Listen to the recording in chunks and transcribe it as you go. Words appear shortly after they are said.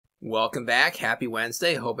Welcome back. Happy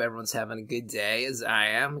Wednesday. Hope everyone's having a good day, as I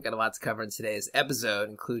am. Got a lot to cover in today's episode,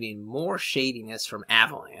 including more shadiness from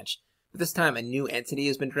Avalanche. But this time, a new entity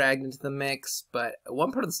has been dragged into the mix, but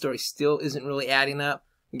one part of the story still isn't really adding up.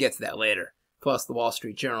 We'll get to that later. Plus, the Wall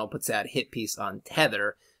Street Journal puts out a hit piece on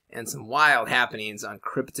Tether and some wild happenings on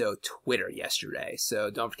crypto Twitter yesterday.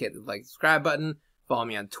 So don't forget to like the subscribe button. Follow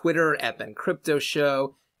me on Twitter at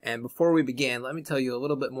bencryptoshow. And before we begin, let me tell you a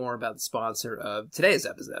little bit more about the sponsor of today's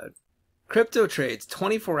episode. Crypto trades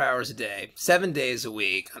 24 hours a day, 7 days a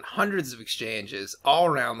week, on hundreds of exchanges all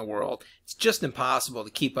around the world. It's just impossible to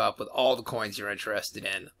keep up with all the coins you're interested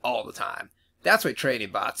in all the time. That's why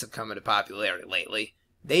trading bots have come into popularity lately.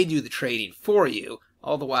 They do the trading for you,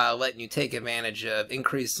 all the while letting you take advantage of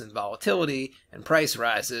increases in volatility and price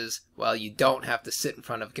rises while you don't have to sit in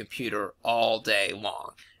front of a computer all day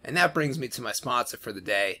long. And that brings me to my sponsor for the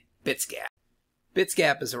day, Bitsgap.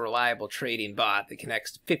 Bitsgap is a reliable trading bot that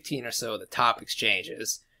connects to 15 or so of the top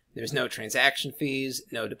exchanges. There's no transaction fees,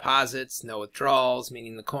 no deposits, no withdrawals,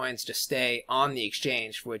 meaning the coins just stay on the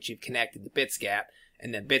exchange for which you've connected to Bitsgap,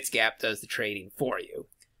 and then Bitsgap does the trading for you.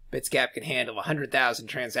 Bitsgap can handle 100,000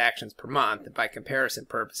 transactions per month, and by comparison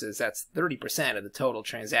purposes, that's 30% of the total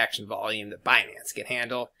transaction volume that Binance can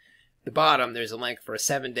handle. At the bottom, there's a link for a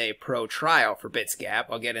 7-day pro trial for Bitsgap.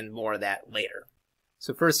 I'll get into more of that later.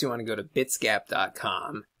 So first you want to go to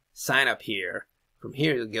bitsgap.com, sign up here. From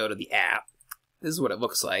here you'll go to the app. This is what it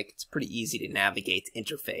looks like. It's pretty easy to navigate the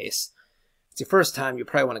interface. If it's your first time, you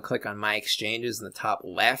probably want to click on My Exchanges in the top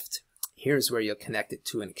left. Here's where you'll connect it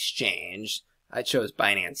to an exchange. I chose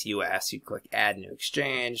Binance US. You click Add New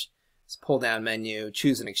Exchange. It's a pull-down menu.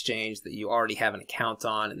 Choose an exchange that you already have an account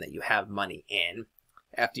on and that you have money in.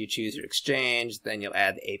 After you choose your exchange, then you'll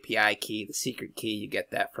add the API key, the secret key. You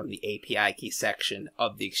get that from the API key section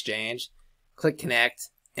of the exchange. Click Connect,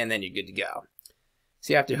 and then you're good to go.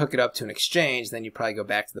 So you have to hook it up to an exchange, then you probably go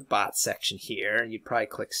back to the bot section here. You'd probably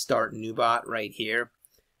click Start New Bot right here.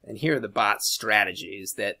 And here are the bot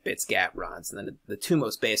strategies that Bitsgap runs. And then the two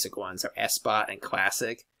most basic ones are SBot and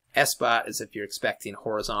Classic. SBot is if you're expecting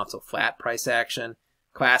horizontal flat price action.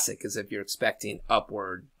 Classic is if you're expecting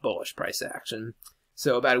upward bullish price action.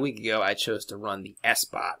 So about a week ago, I chose to run the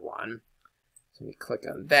SBot one. So you click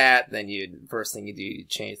on that, then first thing you do, you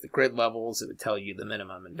change the grid levels. It would tell you the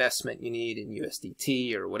minimum investment you need in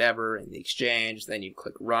USDT or whatever in the exchange. Then you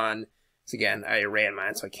click Run. So again, I ran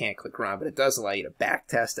mine, so I can't click Run, but it does allow you to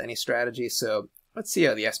backtest any strategy. So let's see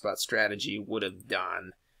how the SBot strategy would have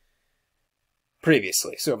done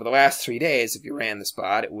previously. So over the last 3 days, if you ran this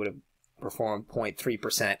bot, it would have performed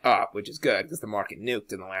 0.3% up, which is good because the market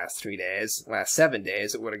nuked in the last 3 days. Last 7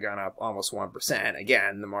 days, it would have gone up almost 1%.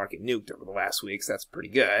 Again, the market nuked over the last week, so that's pretty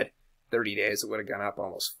good. 30 days, it would have gone up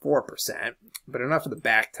almost 4%. But enough of the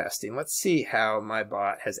back testing. Let's see how my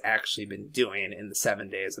bot has actually been doing in the 7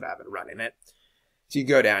 days that I've been running it. So you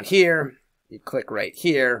go down here, you click right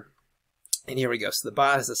here, and here we go. So the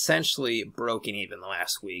bot has essentially broken even the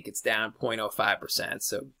last week. It's down 0.05%,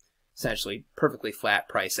 so essentially perfectly flat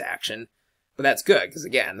price action. But that's good because,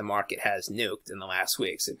 again, the market has nuked in the last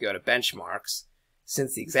week. So if you go to benchmarks,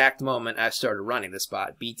 since the exact moment I started running this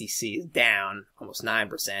bot, BTC is down almost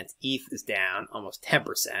 9%, ETH is down almost 10%,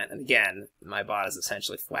 and again, my bot is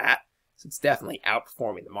essentially flat, so it's definitely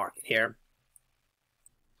outperforming the market here.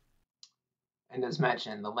 And as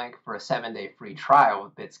mentioned, the link for a 7-day free trial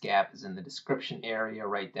with Bitsgap is in the description area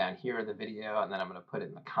right down here of the video, and then I'm going to put it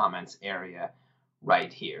in the comments area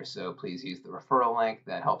right here. So please use the referral link.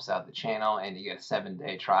 That helps out the channel, and you get a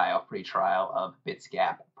 7-day trial, free trial of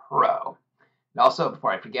Bitsgap Pro. And also,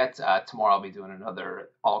 before I forget, tomorrow I'll be doing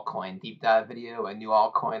another altcoin deep dive video, a new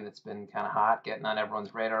altcoin that's been kind of hot, getting on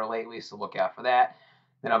everyone's radar lately, so look out for that.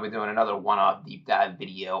 Then I'll be doing another one-off deep dive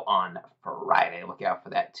video on Friday. Look out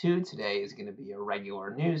for that too. Today is going to be a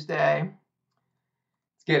regular news day.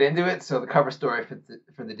 Let's get into it. So the cover story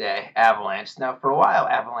for the day, Avalanche. Now, for a while,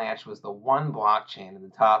 Avalanche was the one blockchain in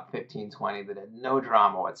the top 15-20 that had no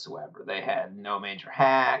drama whatsoever. They had no major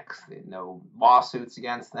hacks. They had no lawsuits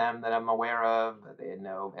against them that I'm aware of. They had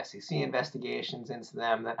no SEC investigations into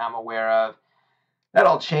them that I'm aware of. That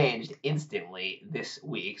all changed instantly this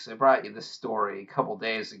week. So I brought you this story a couple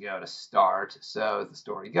days ago to start. So as the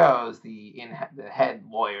story goes, the head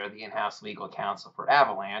lawyer, the in-house legal counsel for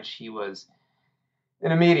Avalanche, he was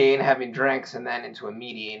in a meeting, having drinks, and then into a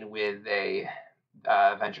meeting with a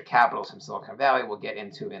venture capitalist from Silicon Valley we'll get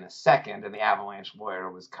into in a second. And the Avalanche lawyer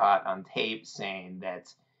was caught on tape saying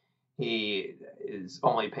that he is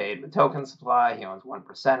only paid with token supply. He owns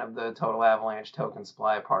 1% of the total Avalanche token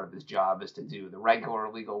supply. Part of his job is to do the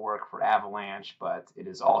regular legal work for Avalanche, but it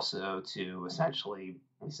is also to essentially,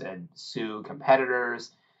 he said, sue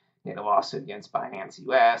competitors He had a lawsuit against Binance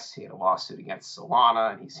US. He had a lawsuit against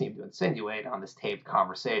Solana, and he seemed to insinuate on this taped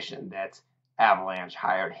conversation that Avalanche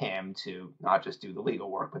hired him to not just do the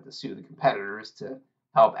legal work, but to sue the competitors to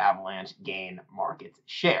help Avalanche gain market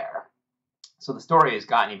share. So the story has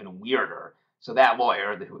gotten even weirder. So that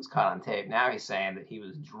lawyer who was caught on tape, now he's saying that he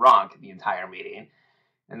was drunk the entire meeting.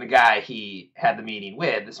 And the guy he had the meeting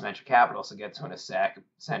with, this venture capitalist, I'll get to in a sec,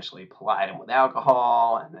 essentially plied him with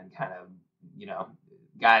alcohol and then kind of,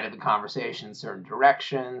 guided the conversation in certain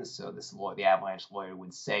directions. So the Avalanche lawyer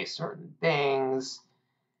would say certain things.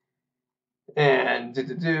 And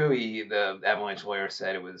the Avalanche lawyer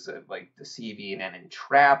said it was like deceiving and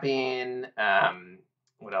entrapping.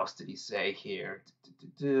 What else did he say here?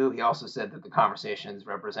 He also said that the conversations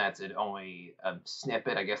represented only a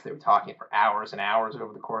snippet. I guess they were talking for hours and hours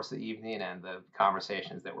over the course of the evening, and the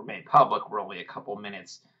conversations that were made public were only a couple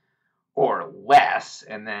minutes or less.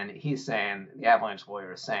 And then the Avalanche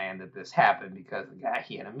lawyer is saying that this happened because the guy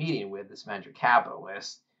he had a meeting with, this venture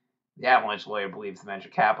capitalist, the Avalanche lawyer believes the venture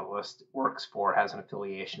capitalist has an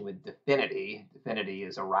affiliation with Dfinity. Dfinity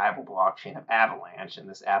is a rival blockchain of Avalanche, and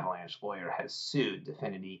this Avalanche lawyer has sued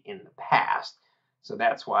Dfinity in the past. So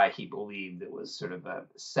that's why he believed it was sort of a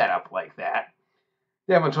setup like that.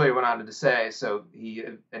 The Avalanche lawyer went on to say, so he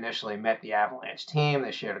initially met the Avalanche team.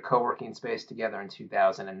 They shared a co-working space together in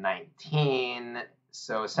 2019.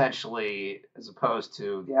 So essentially, as opposed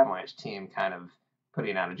to the Avalanche team kind of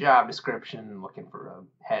putting out a job description, looking for a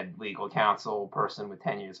head legal counsel person with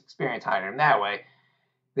 10 years experience, hired him that way,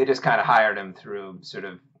 they just kind of hired him through sort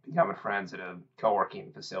of becoming friends at a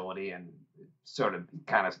co-working facility, and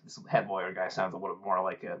this head lawyer guy sounds a little more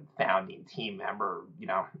like a founding team member,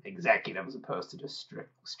 executive, as opposed to just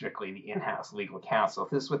strictly the in-house legal counsel.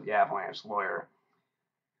 If this is what the Avalanche lawyer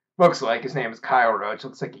looks like, his name is Kyle Roach,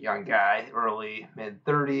 looks like a young guy, early,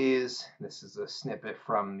 mid-30s. This is a snippet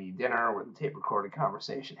from the dinner where the tape-recorded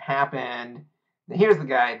conversation happened. And here's the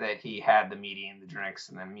guy that he had the meeting, the drinks,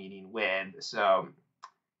 and the meeting with. So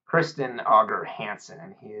Kristen Auger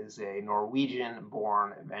Hansen. He is a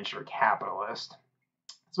Norwegian-born venture capitalist.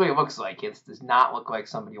 That's what he looks like. This does not look like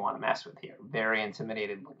somebody you want to mess with here. Very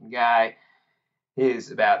intimidated-looking guy.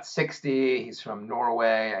 He's about 60. He's from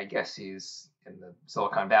Norway. I guess he's in the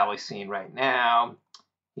Silicon Valley scene right now.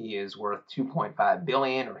 He is worth $2.5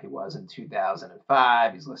 billion, or he was in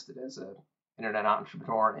 2005. He's listed as an internet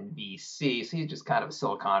entrepreneur and VC. So he's just kind of a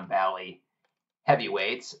Silicon Valley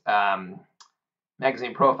heavyweight.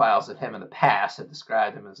 Magazine profiles of him in the past have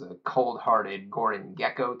described him as a cold-hearted Gordon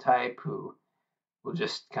Gekko type who will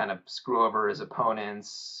just kind of screw over his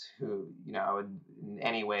opponents, who, in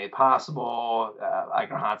any way possible.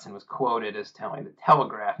 Auger Hansen was quoted as telling the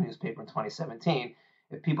Telegraph newspaper in 2017,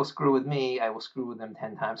 "If people screw with me, I will screw with them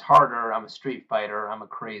 10 times harder. I'm a street fighter. I'm a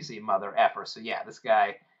crazy mother effer." So yeah, this guy,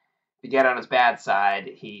 if you get on his bad side,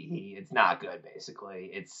 it's not good,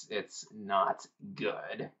 basically. It's not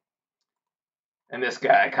good. And this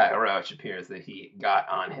guy, Kyle Roach, appears that he got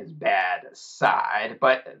on his bad side.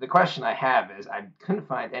 But the question I have is, I couldn't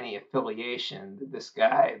find any affiliation that this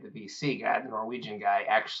guy, the VC guy, the Norwegian guy,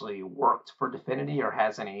 actually worked for Dfinity or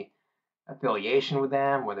has any affiliation with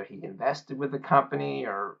them, whether he invested with the company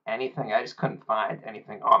or anything. I just couldn't find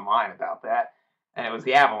anything online about that. And it was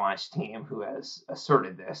the Avalanche team who has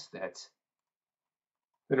asserted this, that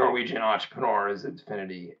the Norwegian entrepreneur is a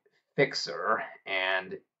Dfinity fixer,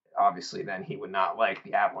 and obviously then he would not like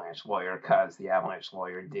the Avalanche lawyer, because the Avalanche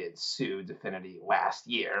lawyer did sue Dfinity last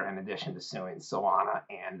year, in addition to suing Solana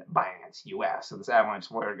and Binance US. So this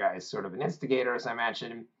Avalanche lawyer guy is sort of an instigator, as I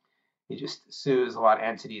mentioned. He just sues a lot of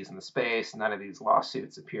entities in the space. None of these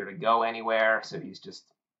lawsuits appear to go anywhere, so he's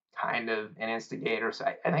just kind of an instigator. So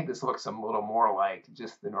I think this looks a little more like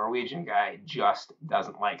just the Norwegian guy just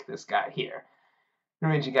doesn't like this guy here. The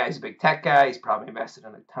Norwegian guy is a big tech guy. He's probably invested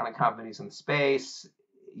in a ton of companies in the space.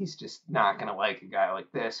 He's just not going to like a guy like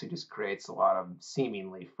this who just creates a lot of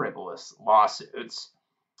seemingly frivolous lawsuits,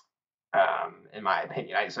 in my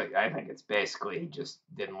opinion. I think it's basically he just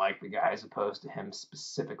didn't like the guy, as opposed to him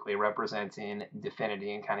specifically representing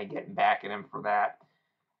Dfinity and kind of getting back at him for that.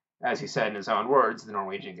 As he said in his own words, the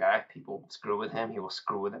Norwegian guy, if people screw with him, he will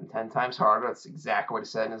screw with them 10 times harder. That's exactly what he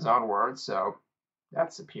said in his own words. So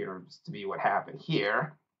that appears to be what happened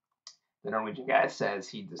here. The Norwegian guy says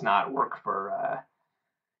he does not work for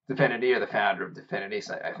Dfinity or the founder of Dfinity,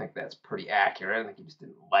 so I think that's pretty accurate. I think he just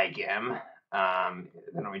didn't like him.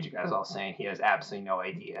 The Norwegian guy is also saying he has absolutely no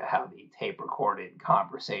idea how the tape-recorded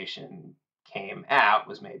conversation came out,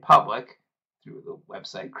 was made public through the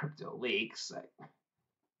website Crypto Leaks.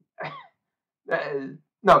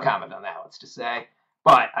 No comment on that, let's just say.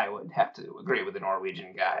 But I would have to agree with the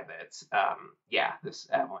Norwegian guy that, yeah, this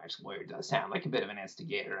Avalanche lawyer does sound like a bit of an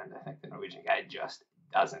instigator, and I think the Norwegian guy just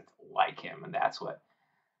doesn't like him, and that's what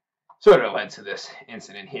sort of led to this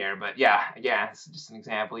incident here. But yeah, again, it's just an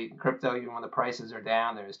example. Even crypto, even when the prices are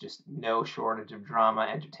down, there's just no shortage of drama,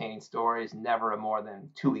 entertaining stories. Never a more than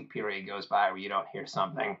 2-week period goes by where you don't hear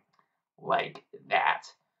something like that.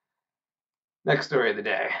 Next story of the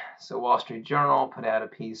day. So Wall Street Journal put out a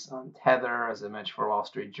piece on Tether. As I mentioned for Wall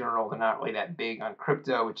Street Journal, they're not really that big on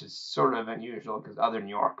crypto, which is sort of unusual because other New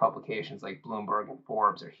York publications like Bloomberg and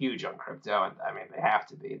Forbes are huge on crypto. And I mean, they have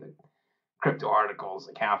to be. The crypto articles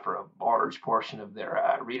account for a large portion of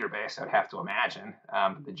their reader base, I'd have to imagine.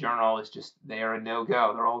 But the Journal is just, they are a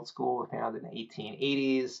no-go. They're old school, founded in the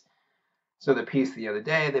 1880s. So the piece the other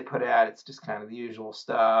day they put out, it's just kind of the usual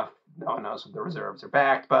stuff. No one knows what the reserves are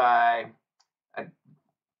backed by.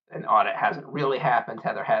 An audit hasn't really happened.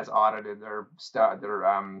 Tether has audited their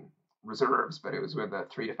reserves, but it was with a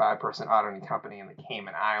 3 to 5% auditing company in the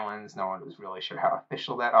Cayman Islands. No one was really sure how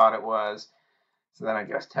official that audit was. So then I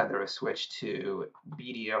guess Tether has switched to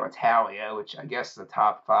BDO Italia, which I guess is the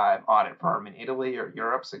top 5 audit firm in Italy or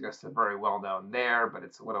Europe. So I guess they're very well known there, but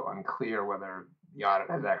it's a little unclear whether the audit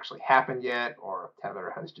has actually happened yet or if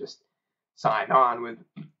Tether has just signed on with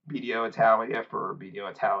BDO Italia for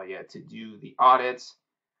BDO Italia to do the audits.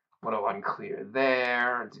 A little unclear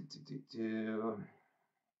there.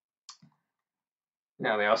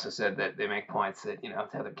 They also said that they make points that,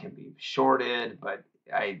 Tether can be shorted, but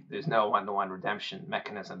there's no one-to-one redemption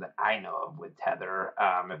mechanism that I know of with Tether.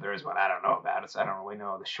 If there is one, I don't know about it, so I don't really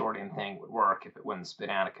know how the shorting thing would work if it wouldn't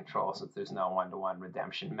spin out of control since there's no one-to-one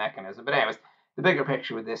redemption mechanism. But anyways, the bigger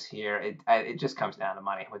picture with this here, it just comes down to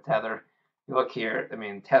money with Tether. You look here, I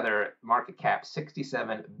mean, Tether market cap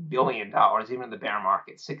 $67 billion, even in the bear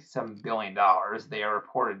market, $67 billion. They are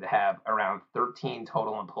reported to have around 13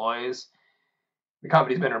 total employees. The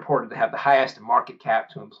company's been reported to have the highest market cap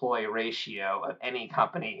to employee ratio of any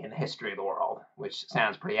company in the history of the world, which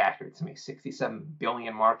sounds pretty accurate to me. 67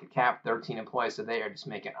 billion market cap, 13 employees, so they are just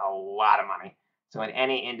making a lot of money. So in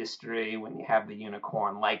any industry, when you have the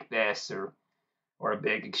unicorn like this or a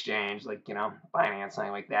big exchange like, Binance,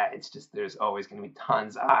 something like that, it's just there's always going to be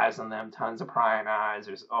tons of eyes on them, tons of prying eyes.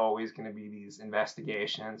 There's always going to be these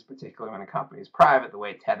investigations, particularly when a company is private, the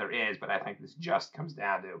way Tether is. But I think this just comes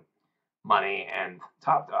down to money and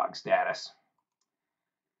top dog status.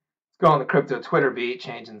 Let's go on the crypto Twitter beat,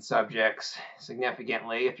 changing subjects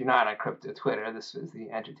significantly. If you're not on crypto Twitter, this was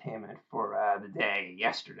the entertainment for the day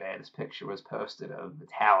yesterday. This picture was posted of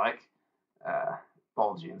Vitalik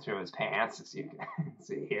bulging through his pants, as you can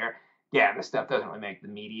see here. Yeah, this stuff doesn't really make the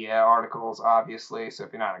media articles, obviously, so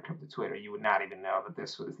if you're not on crypto Twitter, you would not even know that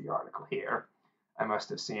this was the article here. I must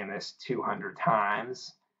have seen this 200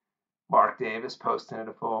 times. Mark Davis posted it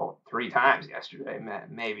a full 3 times yesterday.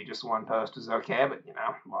 Maybe just one post was okay, but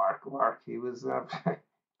Mark, he was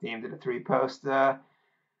deemed it a 3-post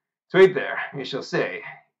tweet there. You shall see.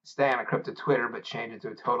 Stay on a crypto Twitter, but change it to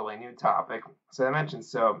a totally new topic. So I mentioned,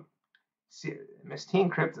 Miss Teen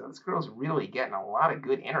Crypto, this girl's really getting a lot of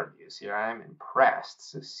good interviews here. I'm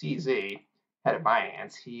impressed. So CZ, head of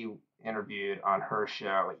Binance, he interviewed on her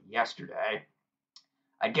show yesterday.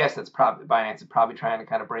 I guess that's probably Binance is probably trying to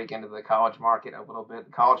kind of break into the college market a little bit.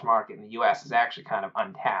 The college market in the U.S. is actually kind of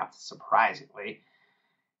untapped, surprisingly.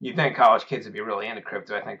 You'd think college kids would be really into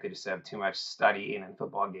crypto. I think they just have too much studying and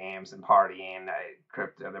football games and partying.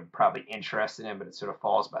 Crypto they're probably interested in, but it sort of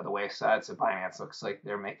falls by the wayside. So Binance looks like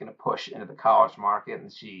they're making a push into the college market,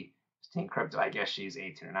 and Teen Crypto, I guess she's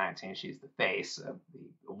 18 or 19. She's the face of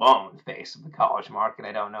the lone face of the college market.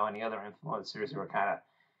 I don't know any other influencers who are kind of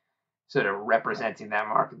sort of representing that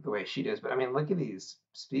market the way she does. But I mean, look at these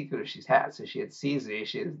speakers she's had. So she had CZ,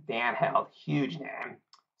 she has Dan Held, huge name.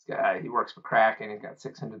 He works for Kraken. He's got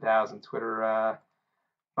 600,000 Twitter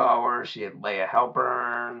followers. She had Leah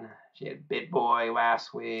Halpern. She had BitBoy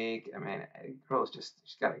last week. I mean,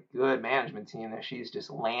 she's got a good management team there. She's just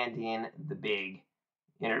landing the big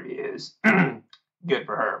interviews. Good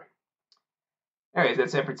for her. Anyways,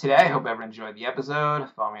 that's it for today. I hope everyone enjoyed the episode.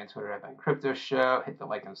 Follow me on Twitter at bencryptoshow. Hit the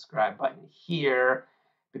like and subscribe button here.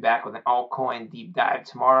 Be back with an altcoin deep dive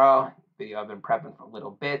tomorrow. Video I've been prepping for a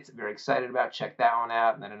little bit. Very excited about. Check that one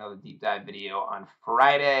out. And then another deep dive video on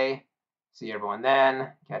Friday. See everyone then.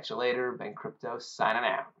 Catch you later. Ben Crypto signing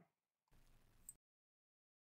out.